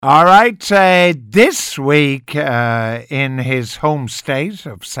All right, this week in his home state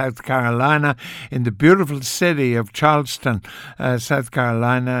of South Carolina, in the beautiful city of Charleston, South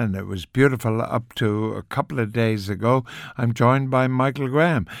Carolina, and it was beautiful up to a couple of days ago, I'm joined by Michael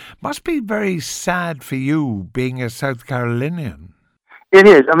Graham. Must be very sad for you being a South Carolinian. It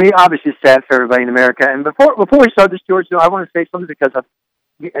is. I mean, obviously, it's sad for everybody in America. And before we start this, George, I want to say something because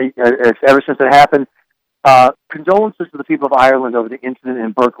ever since it happened, condolences to the people of Ireland over the incident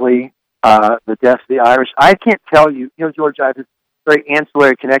in Berkeley, the death of the Irish. I can't tell you, George, I have this very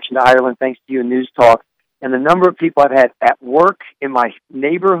ancillary connection to Ireland thanks to you and News Talk, and the number of people I've had at work, in my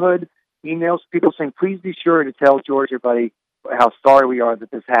neighborhood, emails, people saying, please be sure to tell George, everybody, how sorry we are that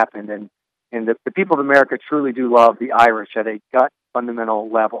this happened. And the people of America truly do love the Irish at a gut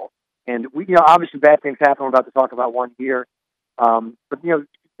fundamental level. And obviously bad things happen. We're about to talk about one here. But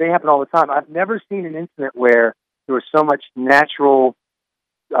they happen all the time. I've never seen an incident where there was so much natural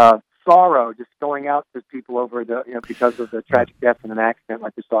sorrow just going out to people over because of the tragic death in an accident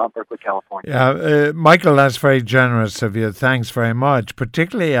like we saw in Berkeley, California. Yeah, Michael, that's very generous of you. Thanks very much,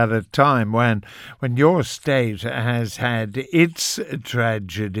 particularly at a time when your state has had its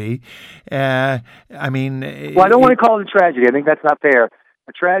tragedy. I don't want to call it a tragedy. I think that's not fair.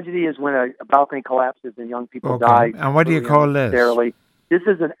 A tragedy is when a balcony collapses and young people die. And what do you call this? This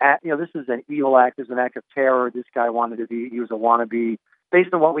is an act. This is an evil act. This is an act of terror. This guy wanted to be. He was a wannabe.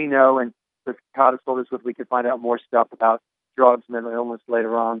 Based on what we know, and Todd has told us we could find out more stuff about drugs, mental illness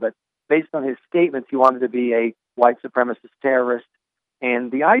later on. But based on his statements, he wanted to be a white supremacist terrorist.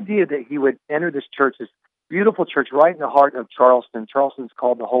 And the idea that he would enter this church, this beautiful church right in the heart of Charleston. Charleston's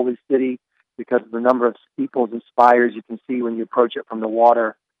called the Holy City because of the number of steeples and spires you can see when you approach it from the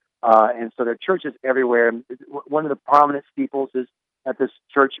water. And so there are churches everywhere. One of the prominent steeples is at this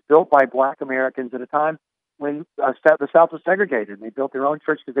church built by Black Americans at a time when the South was segregated. They built their own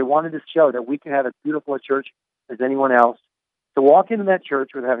church because they wanted to show that we can have as beautiful a church as anyone else. To walk into that church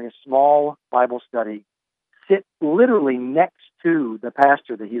where they're having a small Bible study, sit literally next to the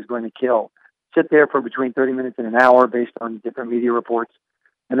pastor that he's going to kill, sit there for between 30 minutes and an hour based on different media reports,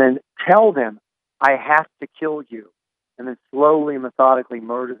 and then tell them, I have to kill you, and then slowly and methodically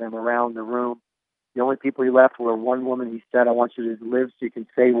murder them around the room. The only people he left were one woman. He said, I want you to live so you can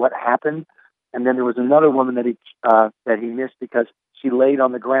say what happened. And then there was another woman that he missed because she laid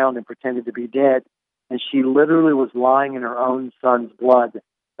on the ground and pretended to be dead. And she literally was lying in her own son's blood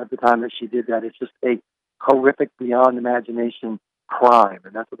at the time that she did that. It's just a horrific, beyond imagination crime.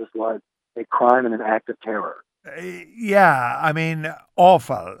 And that's what this was, a crime and an act of terror. Yeah, I mean,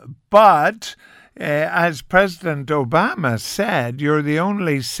 awful. But as President Obama said, you're the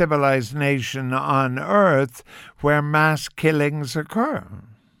only civilized nation on earth where mass killings occur.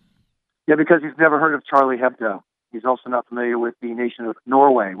 Yeah, because he's never heard of Charlie Hebdo. He's also not familiar with the nation of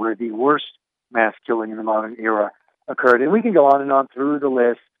Norway, where the worst mass killing in the modern era occurred. And we can go on and on through the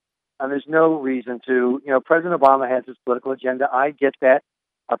list. And there's no reason to. President Obama has his political agenda. I get that.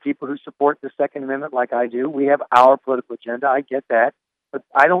 People who support the Second Amendment, like I do, we have our political agenda. I get that. But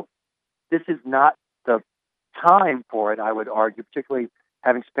this is not the time for it, I would argue, particularly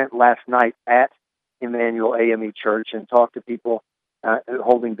having spent last night at Emmanuel AME Church and talked to people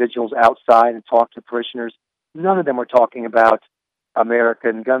holding vigils outside and talked to parishioners. None of them were talking about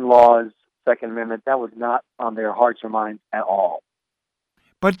American gun laws, Second Amendment. That was not on their hearts or minds at all.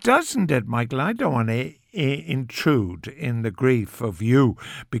 But doesn't it, Michael, I don't want to intrude in the grief of you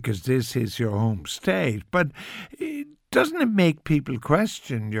because this is your home state, but doesn't it make people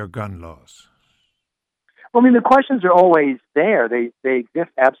question your gun laws? Well, I mean, the questions are always there. They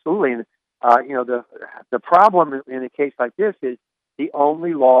exist, absolutely. And, the problem in a case like this is the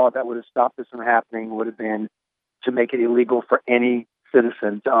only law that would have stopped this from happening would have been to make it illegal for any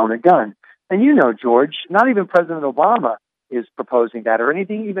citizen to own a gun. And George, not even President Obama is proposing that or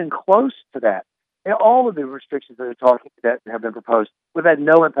anything even close to that. And all of the restrictions that have been proposed would have had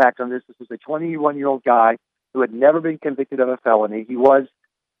no impact on this. This was a 21-year-old guy who had never been convicted of a felony. He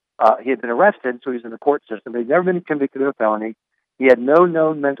had been arrested, so he was in the court system. But he'd never been convicted of a felony. He had no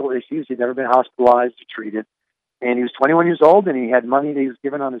known mental issues. He'd never been hospitalized or treated. And he was 21 years old, and he had money that he was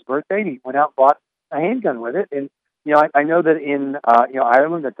given on his birthday, and he went out and bought a handgun with it. And, I know that in,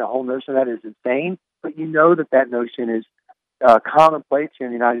 Ireland, that the whole notion of that is insane, but that notion is commonplace here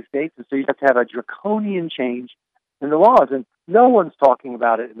in the United States, and so you have to have a draconian change in the laws, and no one's talking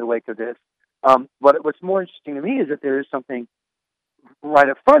about it in the wake of this. But what's more interesting to me is that there is something right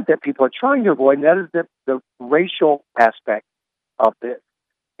up front that people are trying to avoid, and that is the racial aspect of this.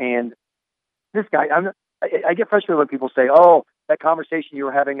 And this guy, I get frustrated when people say, oh, that conversation you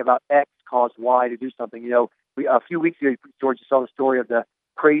were having about X caused Y to do something. A few weeks ago, George, you saw the story of the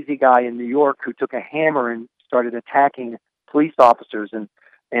crazy guy in New York who took a hammer and started attacking police officers,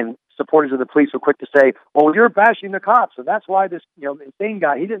 and supporters of the police were quick to say, "Well, you're bashing the cops, so that's why this insane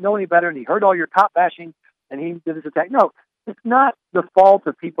guy, he didn't know any better, and he heard all your cop bashing, and he did this attack." No, it's not the fault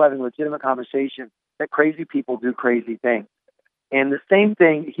of people having legitimate conversation that crazy people do crazy things. And the same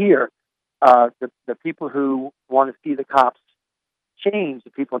thing here. The people who want to see the cops change, the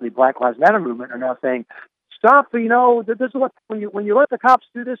people in the Black Lives Matter movement, are now saying, "Stop! This is what when you let the cops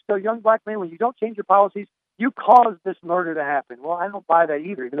do this to a young black man, when you don't change your policies, you caused this murder to happen." Well, I don't buy that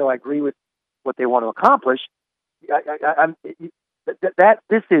either, even though I agree with what they want to accomplish.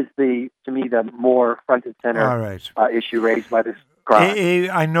 This is to me the more front and center All right. issue raised by this crime.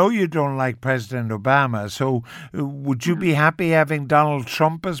 I know you don't like President Obama, so would you be happy having Donald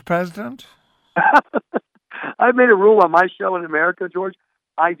Trump as president? I've made a rule on my show in America, George.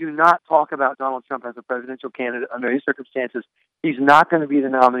 I do not talk about Donald Trump as a presidential candidate under any circumstances. He's not going to be the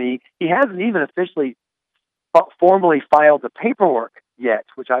nominee. He hasn't even officially formally filed the paperwork yet,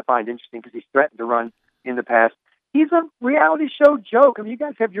 which I find interesting because he's threatened to run in the past. He's a reality show joke. I mean, you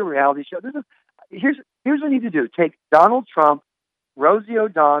guys have your reality show. Here's what you need to do. Take Donald Trump, Rosie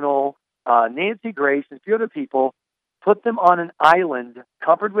O'Donnell, Nancy Grace, and a few other people, put them on an island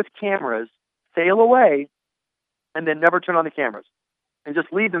covered with cameras, sail away, and then never turn on the cameras. And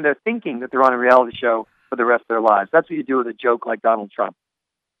just leave them there thinking that they're on a reality show for the rest of their lives. That's what you do with a joke like Donald Trump.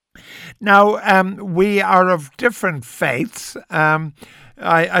 Now, we are of different faiths. I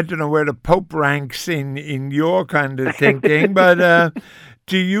don't know where the Pope ranks in your kind of thinking, but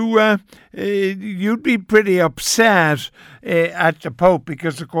do you'd be pretty upset at the Pope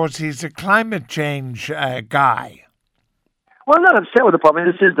because, of course, he's a climate change guy. Well, I'm not upset with the Pope. I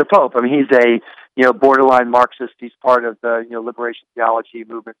mean, this is the Pope. I mean, he's a borderline Marxist. He's part of the liberation theology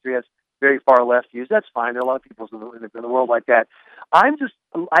movement. So he has very far left views. That's fine. There are a lot of people in the world like that. I just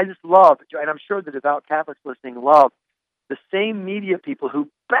love, and I'm sure the devout Catholics listening love, the same media people who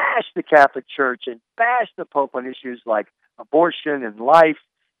bash the Catholic Church and bash the Pope on issues like abortion and life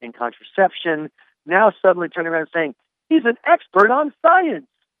and contraception, now suddenly turning around and saying, he's an expert on science.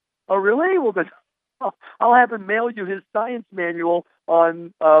 Oh, really? Well, then I'll have him mail you his science manual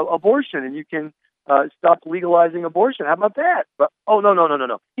on abortion, and you can stop legalizing abortion. How about that? But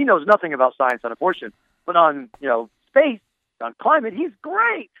no. He knows nothing about science on abortion, but on space, on climate, he's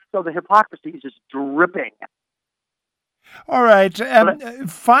great. So the hypocrisy is just dripping. All right. But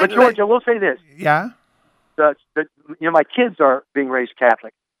Finally, George, I will say this. Yeah. My kids are being raised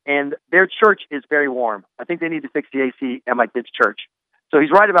Catholic, and their church is very warm. I think they need to fix the AC at my kid's church. So he's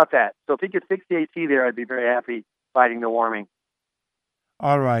right about that. So if he could fix the AC there, I'd be very happy fighting the warming.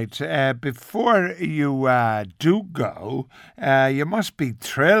 All right. Before you do go, you must be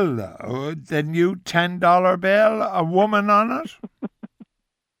thrilled, though. The new $10 bill, a woman on it?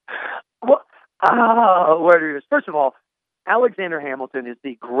 Where it is. First of all, Alexander Hamilton is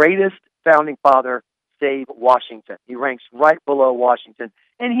the greatest founding father, save Washington. He ranks right below Washington.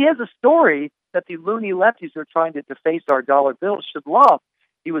 And he has a story that the loony lefties who are trying to deface our dollar bill should love.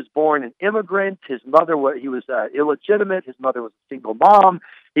 He was born an immigrant. His mother was illegitimate. His mother was a single mom.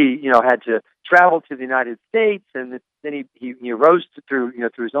 He had to travel to the United States, and then he rose through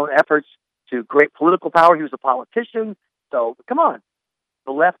his own efforts to great political power. He was a politician. So come on,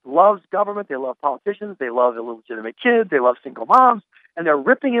 the left loves government. They love politicians. They love illegitimate kids. They love single moms, and they're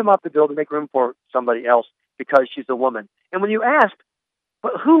ripping him up the bill to make room for somebody else because she's a woman. And when you ask,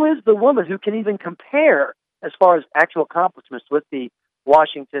 but who is the woman who can even compare as far as actual accomplishments with the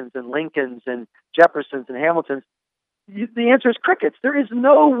Washingtons and Lincolns and Jeffersons and Hamiltons? The answer is crickets. There is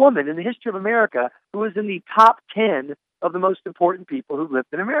no woman in the history of America who is in the top 10 of the most important people who lived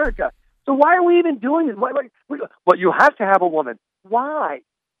in America. So why are we even doing it? Well, you have to have a woman. Why?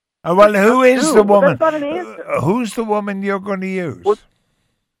 Well, who is the woman? That's not an answer. Who's the woman you're going to use? Well,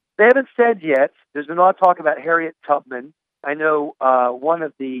 they haven't said yet. There's been a lot of talk about Harriet Tubman. I know one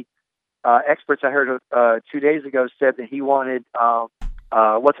of the experts I heard 2 days ago said that he wanted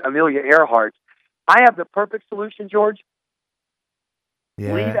Amelia Earhart. I have the perfect solution, George.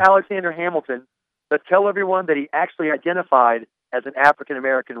 Yeah. Leave Alexander Hamilton, but tell everyone that he actually identified as an African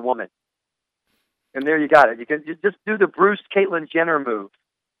American woman. And there you got it. You can just do the Bruce Caitlyn Jenner move.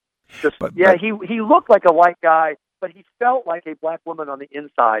 He looked like a white guy, but he felt like a black woman on the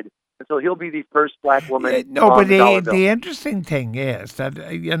inside And so he'll be the first black woman. Yeah, no, on but the dollar bill. the interesting thing is that,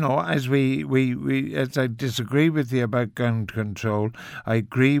 as as I disagree with you about gun control, I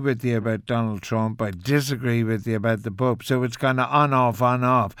agree with you about Donald Trump, I disagree with you about the Pope, so it's kind of on, off, on,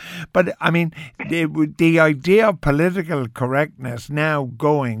 off. But, I mean, the idea of political correctness now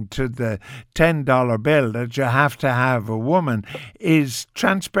going to the $10 bill that you have to have a woman is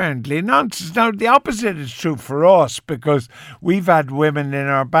transparently nonsense. Now, the opposite is true for us because we've had women in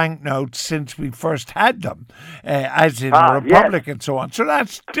our banknotes since we first had them, as in the Republic and so on. So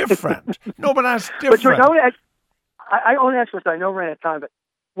that's different. No, but that's different. But George, I want to ask first. I know we're out of time, but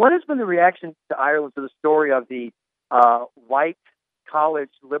what has been the reaction to Ireland to the story of the white college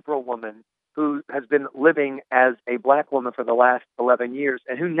liberal woman who has been living as a black woman for the last 11 years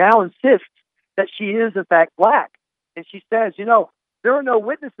and who now insists that she is, in fact, black? And she says, there are no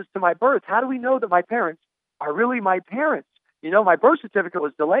witnesses to my birth. How do we know that my parents are really my parents? My birth certificate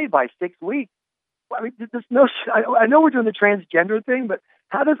was delayed by 6 weeks. I mean, there's no. I know we're doing the transgender thing, but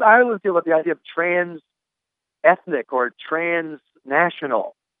how does Ireland feel about the idea of trans-ethnic or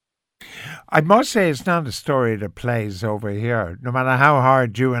transnational? I must say it's not a story that plays over here. No matter how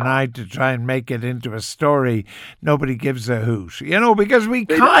hard you and I to try and make it into a story, nobody gives a hoot. Because we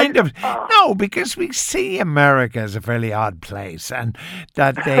because we see America as a fairly odd place, and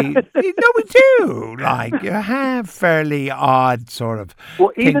that we do. Like, you have fairly odd sort of.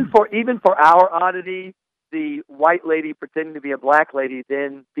 Well, even for our oddity, the white lady pretending to be a black lady,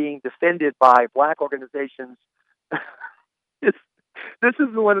 then being defended by black organizations. This is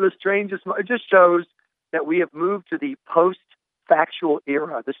one of the strangest. It just shows that we have moved to the post-factual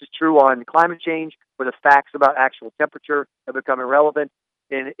era. This is true on climate change, where the facts about actual temperature have become irrelevant,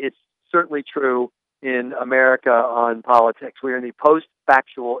 and it's certainly true in America on politics. We're in the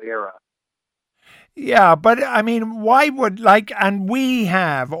post-factual era. Yeah, but I mean, why would, and we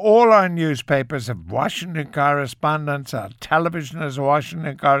have, all our newspapers have Washington correspondents, our television has a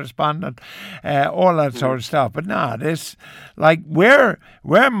Washington correspondent, all that sort of stuff. But no,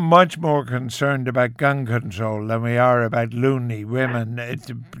 we're much more concerned about gun control than we are about loony women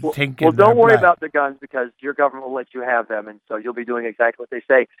thinking. Well, don't worry about the guns because your government will let you have them, and so you'll be doing exactly what they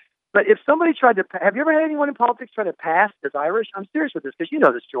say. But if somebody have you ever had anyone in politics try to pass as Irish? I'm serious with this because you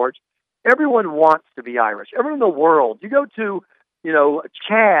know this, George. Everyone wants to be Irish. Everyone in the world. You go to,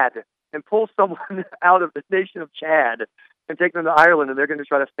 Chad and pull someone out of the nation of Chad and take them to Ireland, and they're going to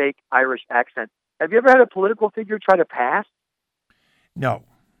try to fake Irish accent. Have you ever had a political figure try to pass? No.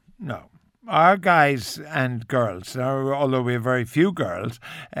 Our guys and girls, although we have very few girls,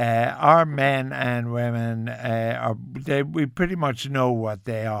 our men and women, we pretty much know what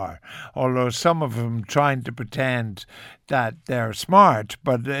they are. Although some of them trying to pretend that they're smart,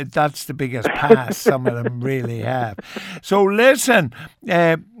 but that's the biggest pass some of them really have. So listen,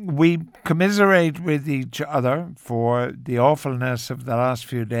 we commiserate with each other for the awfulness of the last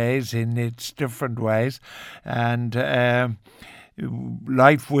few days in its different ways, and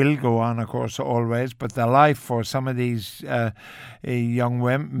life will go on, of course, always, but the life for some of these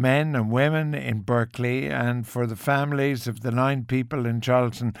young men and women in Berkeley, and for the families of the 9 people in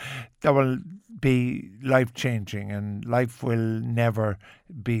Charleston, that will be life-changing, and life will never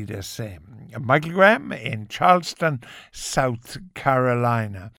be the same. Michael Graham in Charleston, South Carolina.